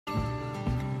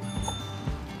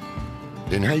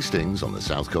In Hastings, on the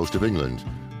south coast of England,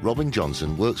 Robin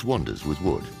Johnson works wonders with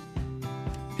wood.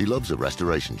 He loves a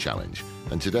restoration challenge,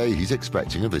 and today he's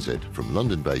expecting a visit from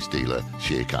London-based dealer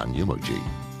Sherkan Yamuji.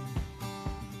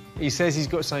 He says he's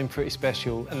got something pretty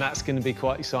special, and that's going to be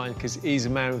quite exciting because he's a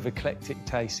man with eclectic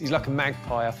taste. He's like a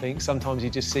magpie, I think. Sometimes he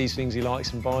just sees things he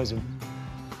likes and buys them.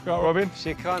 You all right, Robin?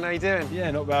 Sherkan, how you doing?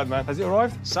 Yeah, not bad, man. Has it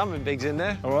arrived? Something big's in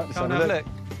there. All right, let's Come and have a look.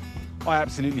 I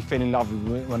absolutely fell in love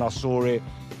with it when I saw it.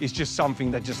 It's just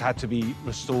something that just had to be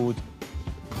restored.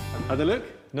 Had a look?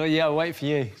 Not yet, I'll wait for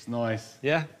you. It's nice.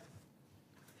 Yeah?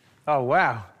 Oh,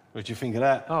 wow. What do you think of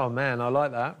that? Oh, man, I like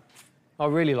that. I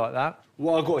really like that.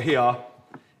 What I've got here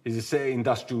is a set of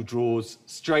industrial drawers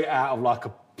straight out of, like,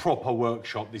 a proper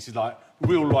workshop. This is, like,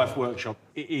 real-life workshop.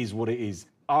 It is what it is.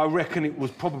 I reckon it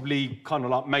was probably kind of,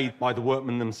 like, made by the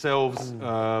workmen themselves.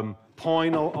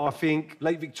 Pine, I think.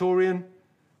 Late Victorian.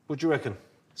 What do you reckon?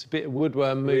 It's a bit of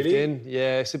woodworm moved in.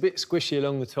 Yeah, it's a bit squishy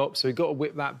along the top, so we've got to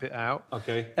whip that bit out.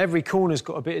 OK. Every corner's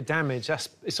got a bit of damage.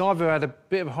 It's either had a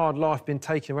bit of a hard life, been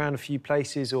taken around a few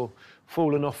places, or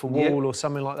fallen off a wall or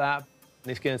something like that.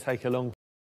 And it's going to take a long time.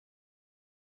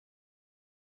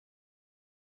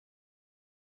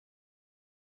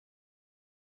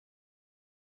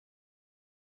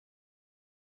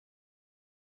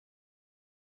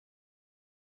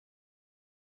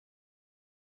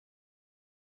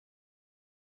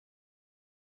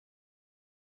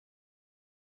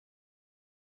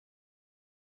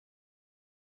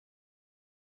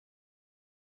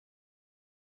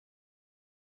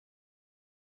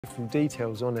 From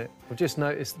details on it. I've just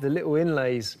noticed the little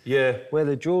inlays where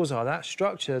the drawers are, that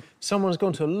structure. Someone's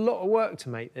gone to a lot of work to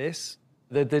make this.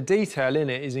 The detail in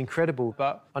it is incredible,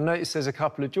 but I noticed there's a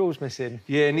couple of drawers missing.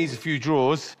 Yeah, it needs a few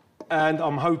drawers, and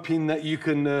I'm hoping that you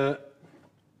can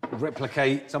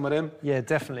replicate some of them. Yeah,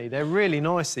 definitely. They're really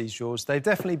nice, these drawers. They've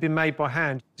definitely been made by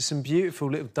hand. There's some beautiful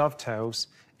little dovetails.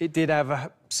 It did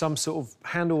have some sort of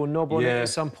handle or knob on it at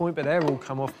some point, but they're all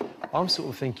come off. I'm sort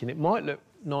of thinking it might look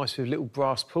nice with little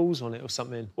brass pulls on it or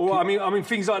something. Well, I mean,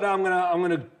 things like that, I'm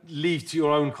gonna leave to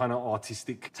your own kind of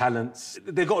artistic talents.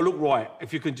 They've got to look right.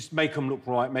 If you can just make them look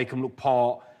right, make them look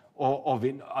part of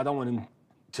it. I don't want them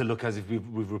to look as if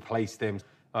we've replaced them.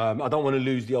 I don't want to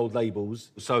lose the old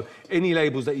labels. So any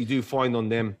labels that you do find on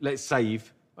them, let's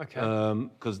save. OK.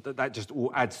 Because that just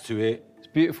all adds to it. It's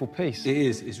a beautiful piece. It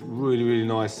is. It's really, really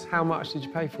nice. How much did you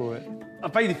pay for it? I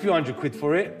paid a few £100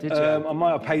 for it. Did you? I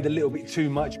might have paid a little bit too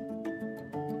much.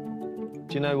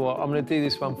 Do you know what? I'm going to do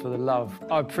this one for the love.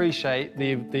 I appreciate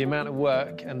the amount of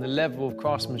work and the level of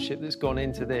craftsmanship that's gone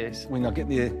into this. When I get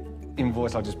the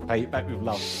invoice, I'll just pay it back with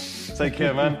love. Take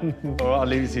care, man. All right, I'll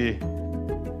leave it to you.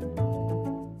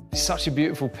 It's such a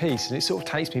beautiful piece, and it sort of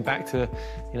takes me back to,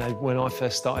 you know, when I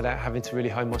first started out having to really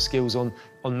hone my skills on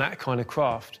that kind of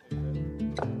craft.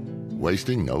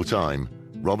 Wasting no time,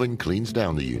 Robin cleans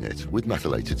down the unit with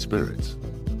methylated spirits.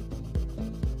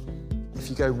 If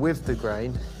you go with the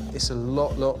grain, it's a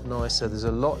lot nicer. There's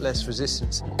a lot less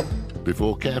resistance.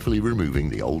 Before carefully removing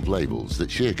the old labels that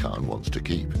Sherkan wants to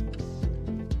keep.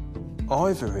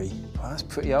 Ivory. Well, that's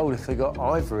pretty old if they got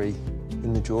ivory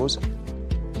in the drawers.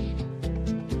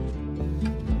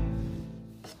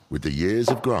 With the years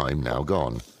of grime now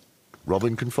gone,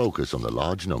 Robin can focus on the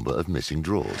large number of missing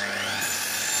drawers.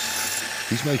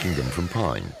 He's making them from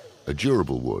pine, a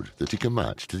durable wood that he can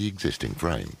match to the existing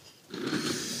frame.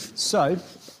 So,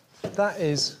 that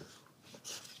is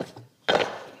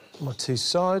my two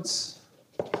sides,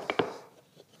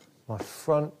 my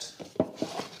front,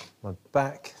 my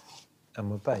back, and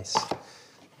my base.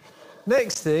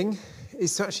 Next thing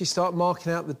is to actually start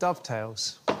marking out the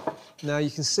dovetails. Now, you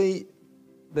can see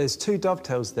there's two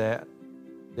dovetails there.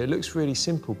 It looks really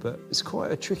simple, but it's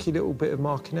quite a tricky little bit of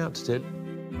marking out to do.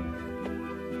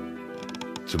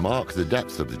 To mark the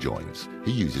depth of the joints,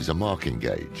 he uses a marking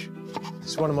gauge.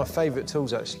 It's one of my favourite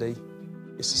tools, actually.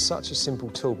 It's such a simple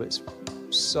tool, but it's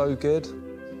so good.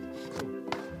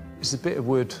 It's a bit of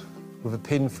wood with a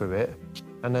pin through it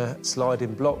and a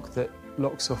sliding block that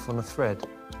locks off on a thread.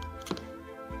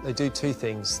 They do two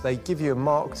things. They give you a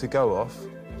mark to go off,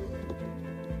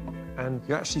 and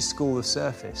you actually score the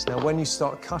surface. Now, when you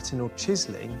start cutting or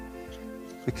chiselling,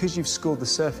 because you've scored the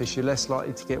surface, you're less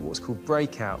likely to get what's called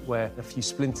breakout, where a few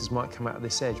splinters might come out of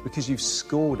this edge. Because you've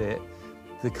scored it,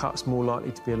 the cut's more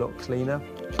likely to be a lot cleaner.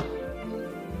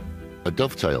 A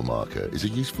dovetail marker is a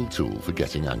useful tool for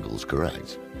getting angles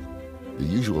correct. The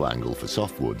usual angle for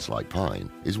softwoods like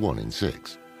pine is 1 in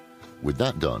 6. With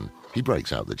that done, he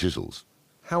breaks out the chisels.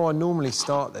 How I normally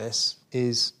start this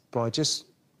is by just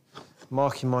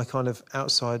marking my kind of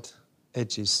outside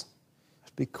edges.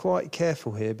 Be quite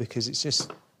careful here because it's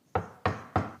just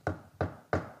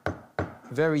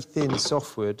very thin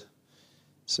softwood,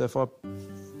 so if I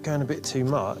go in a bit too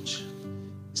much,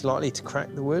 it's likely to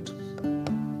crack the wood.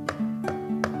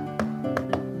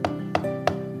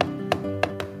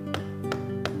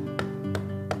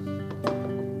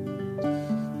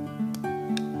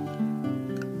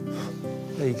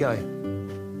 There you go.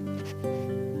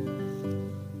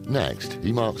 Next,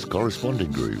 he marks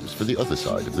corresponding grooves for the other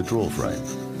side of the draw frame.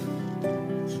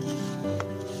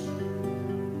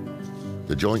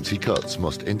 The joints he cuts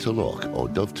must interlock or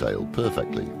dovetail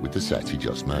perfectly with the set he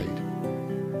just made.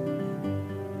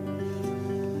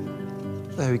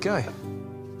 There we go.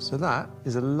 So that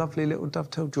is a lovely little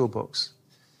dovetail draw box.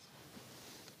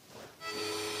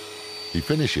 He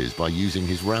finishes by using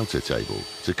his router table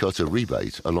to cut a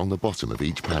rebate along the bottom of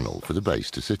each panel for the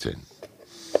base to sit in.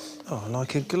 Oh,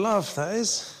 like a glove, that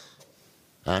is.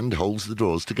 And holds the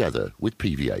drawers together with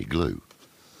PVA glue.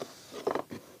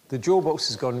 The drawer box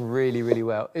has gone really, really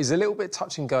well. It's a little bit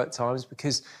touch and go at times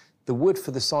because the wood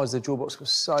for the size of the drawer box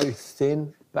was so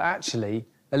thin, but actually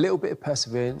a little bit of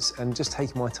perseverance and just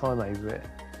taking my time over it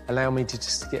allowed me to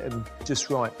just get them just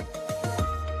right.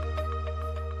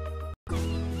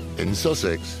 In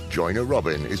Sussex, joiner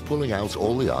Robin is pulling out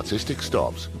all the artistic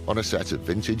stops on a set of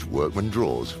vintage workman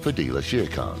drawers for dealer Shere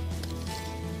Khan.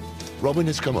 Robin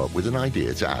has come up with an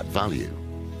idea to add value,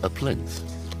 a plinth.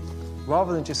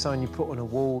 Rather than just something you put on a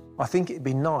wall, I think it'd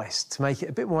be nice to make it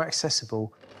a bit more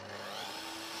accessible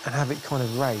and have it kind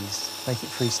of raised, make it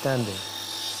freestanding.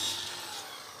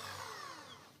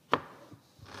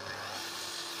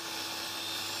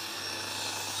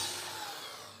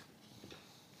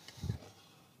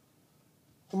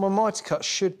 Well, my mitre cut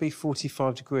should be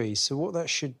 45 degrees, so what that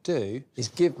should do is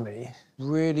give me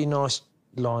really nice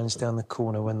lines down the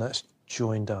corner when that's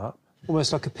joined up,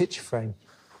 almost like a picture frame.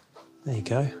 There you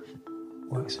go.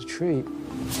 Works a treat.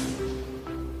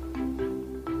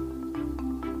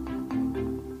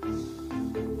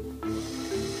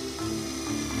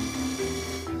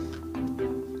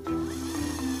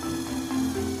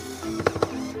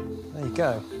 There you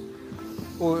go.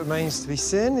 All that remains to be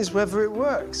seen is whether it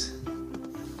works.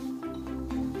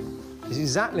 It's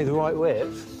exactly the right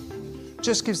width.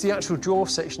 Just gives the actual drawer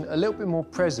section a little bit more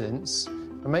presence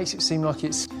and makes it seem like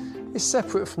it's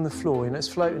separate from the floor and it's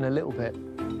floating a little bit.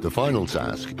 The final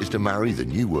task is to marry the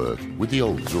new work with the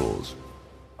old drawers.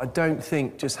 I don't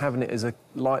think just having it as a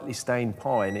lightly stained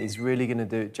pine is really going to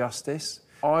do it justice.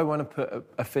 I want to put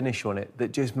a finish on it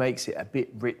that just makes it a bit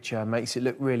richer, makes it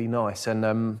look really nice. And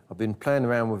I've been playing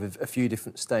around with a few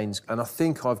different stains, and I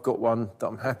think I've got one that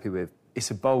I'm happy with.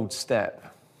 It's a bold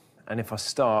step, and if I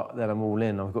start, then I'm all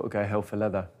in. I've got to go hell for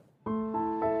leather.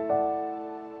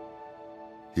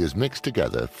 He has mixed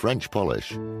together French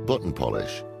polish, button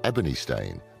polish, ebony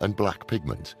stain and black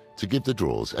pigment to give the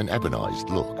drawers an ebonized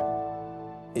look.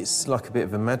 It's like a bit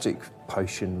of a magic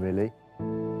potion, really.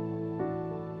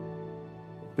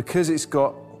 Because it's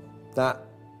got that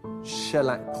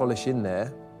shellac polish in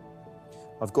there,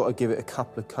 I've got to give it a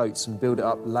couple of coats and build it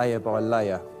up layer by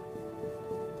layer.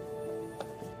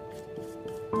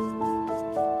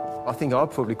 I think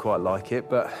I'd probably quite like it,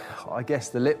 but I guess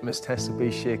the litmus test would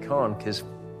be Shere Khan, because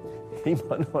he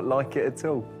might not like it at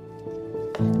all.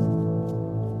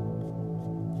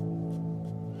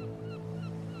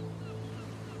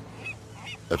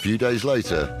 A few days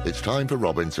later, it's time for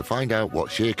Robin to find out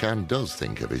what Shere Khan does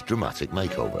think of his dramatic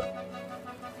makeover.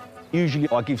 Usually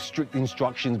I give strict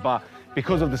instructions, but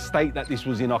because of the state that this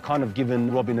was in, I've kind of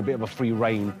given Robin a bit of a free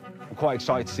rein. I'm quite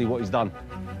excited to see what he's done.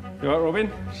 You all right,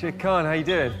 Robin? Shere Khan, how you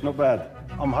doing? Not bad.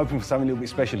 I'm hoping for something a little bit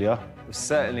special here. It was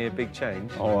certainly a big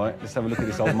change. All right, let's have a look at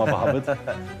this old Mother Hubbard.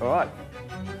 All right.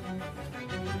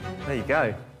 There you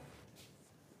go.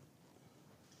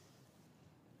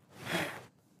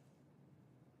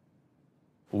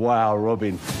 Wow,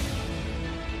 Robin.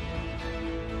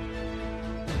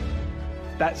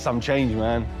 That's some change,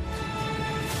 man.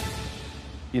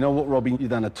 You know what, Robin? You've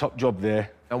done a top job there.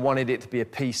 I wanted it to be a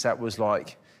piece that was,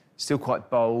 like, still quite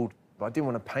bold, but I didn't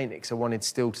want to paint it because I wanted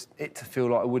it to feel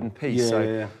like a wooden piece.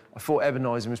 So I thought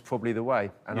ebonising was probably the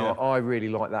way. And I really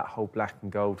like that whole black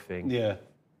and gold thing. Yeah.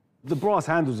 The brass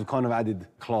handles have kind of added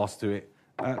class to it.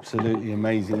 Absolutely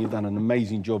amazing. You've done an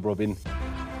amazing job, Robin.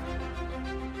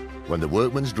 When the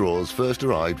workman's drawers first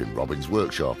arrived in Robin's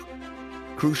workshop,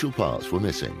 crucial parts were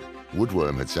missing,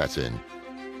 woodworm had set in,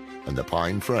 and the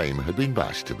pine frame had been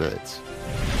bashed to bits.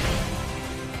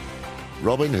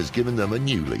 Robin has given them a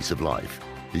new lease of life.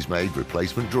 He's made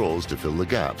replacement drawers to fill the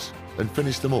gaps and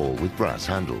finished them all with brass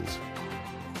handles.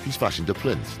 He's fashioned a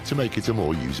plinth to make it a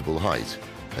more usable height,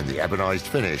 and the ebonized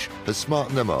finish has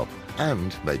smartened them up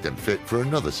and made them fit for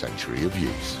another century of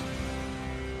use.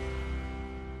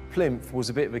 plinth was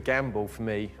a bit of a gamble for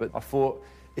me, but I thought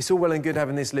it's all well and good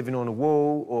having this living on a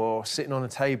wall or sitting on a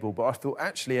table, but I thought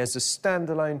actually as a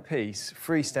standalone piece,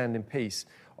 freestanding piece,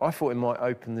 I thought it might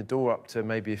open the door up to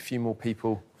maybe a few more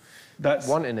people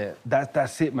wanting it.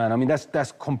 That's it, man. I mean,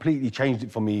 that's completely changed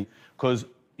it for me, because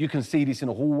you can see this in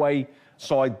a hallway,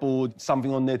 sideboard,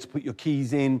 something on there to put your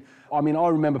keys in. I mean, I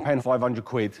remember paying 500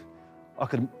 quid. I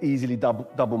could easily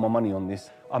double my money on this.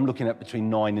 I'm looking at between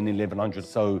 9 and 1100,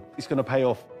 so it's going to pay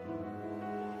off.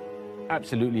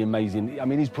 Absolutely amazing. I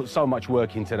mean, he's put so much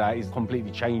work into that. He's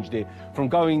completely changed it. From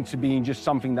going to being just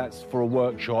something that's for a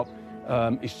workshop,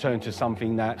 it's turned to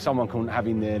something that someone can have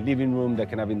in their living room, they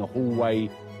can have in the hallway.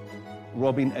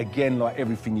 Robin, again, like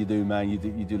everything you do, man, you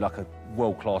do like a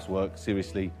world-class work,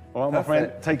 seriously. All right, my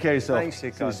friend, take care of yourself. Thanks,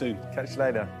 See you soon. Catch you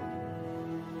later.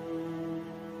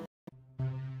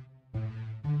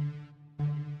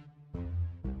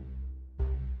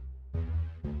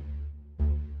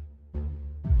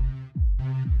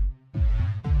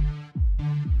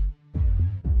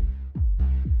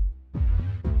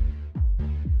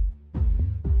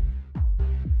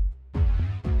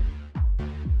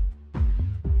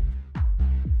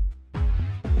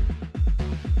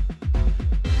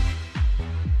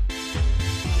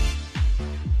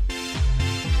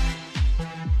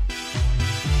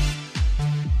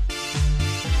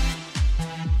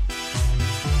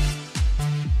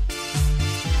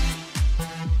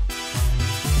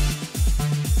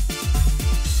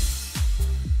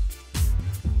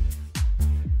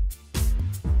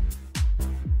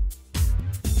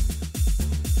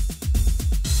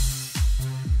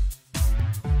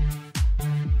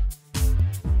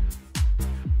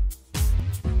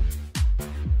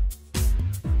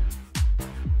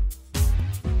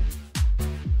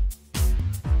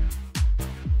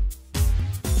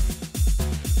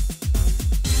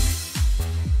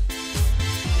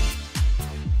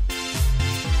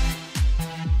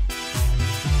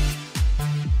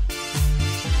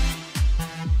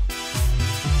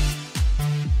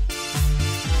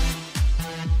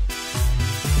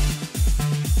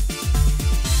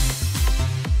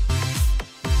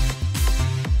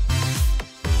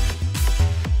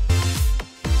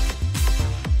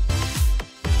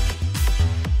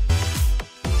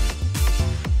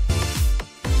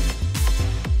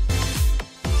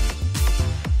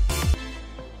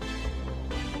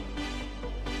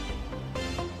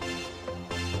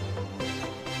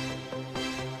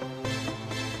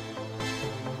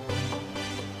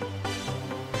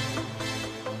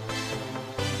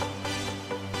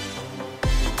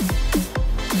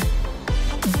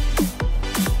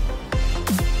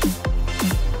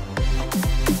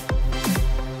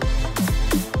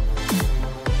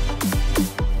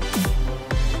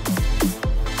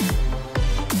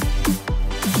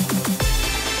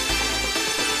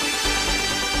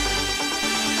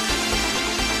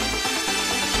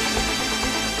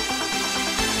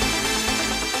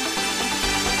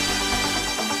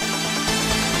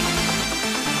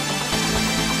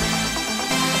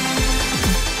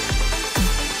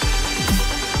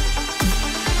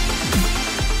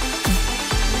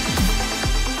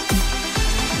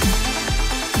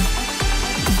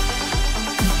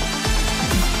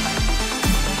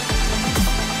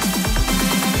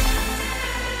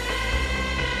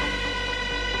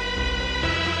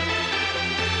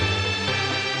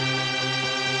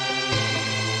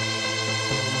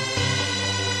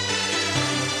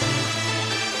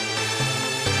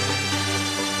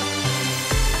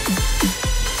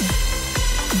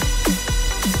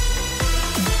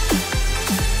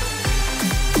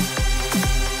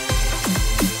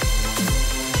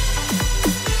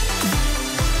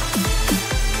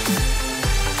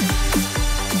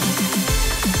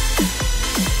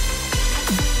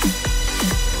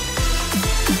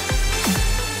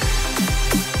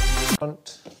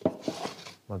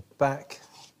 Back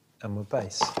and my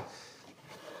base.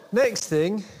 Next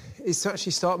thing is to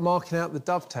actually start marking out the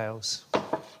dovetails.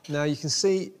 Now you can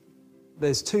see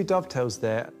there's 2 dovetails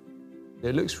there.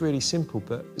 It looks really simple,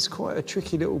 but it's quite a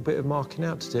tricky little bit of marking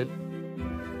out to do.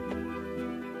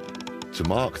 To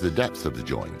mark the depth of the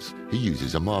joints, he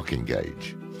uses a marking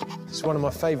gauge. It's one of my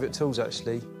favourite tools,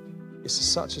 actually. It's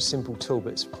such a simple tool,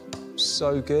 but it's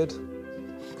so good.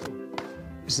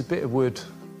 It's a bit of wood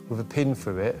with a pin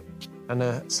through it and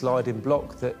a sliding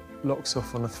block that locks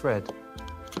off on a thread.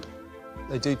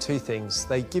 They do 2 things.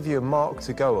 They give you a mark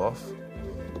to go off,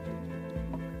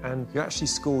 and you actually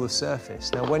score the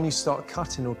surface. Now, when you start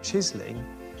cutting or chiseling,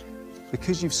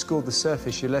 because you've scored the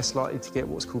surface, you're less likely to get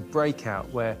what's called breakout,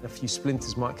 where a few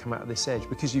splinters might come out of this edge.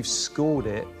 Because you've scored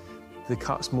it, the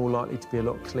cut's more likely to be a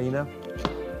lot cleaner.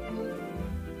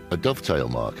 A dovetail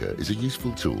marker is a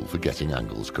useful tool for getting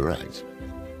angles correct.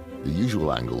 The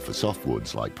usual angle for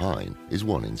softwoods like pine is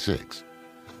 1 in 6.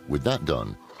 With that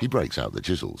done, he breaks out the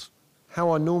chisels.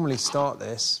 How I normally start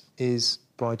this is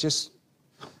by just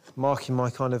marking my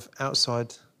kind of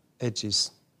outside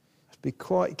edges. Be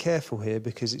quite careful here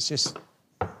because it's just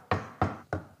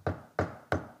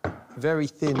very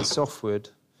thin softwood.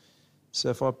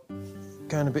 So if I'm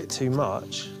going a bit too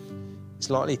much, it's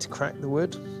likely to crack the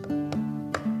wood.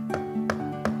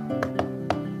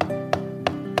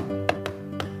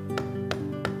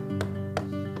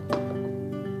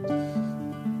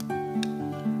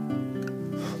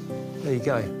 There you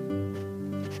go.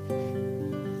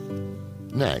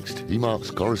 Next, he marks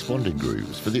corresponding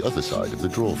grooves for the other side of the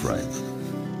draw frame.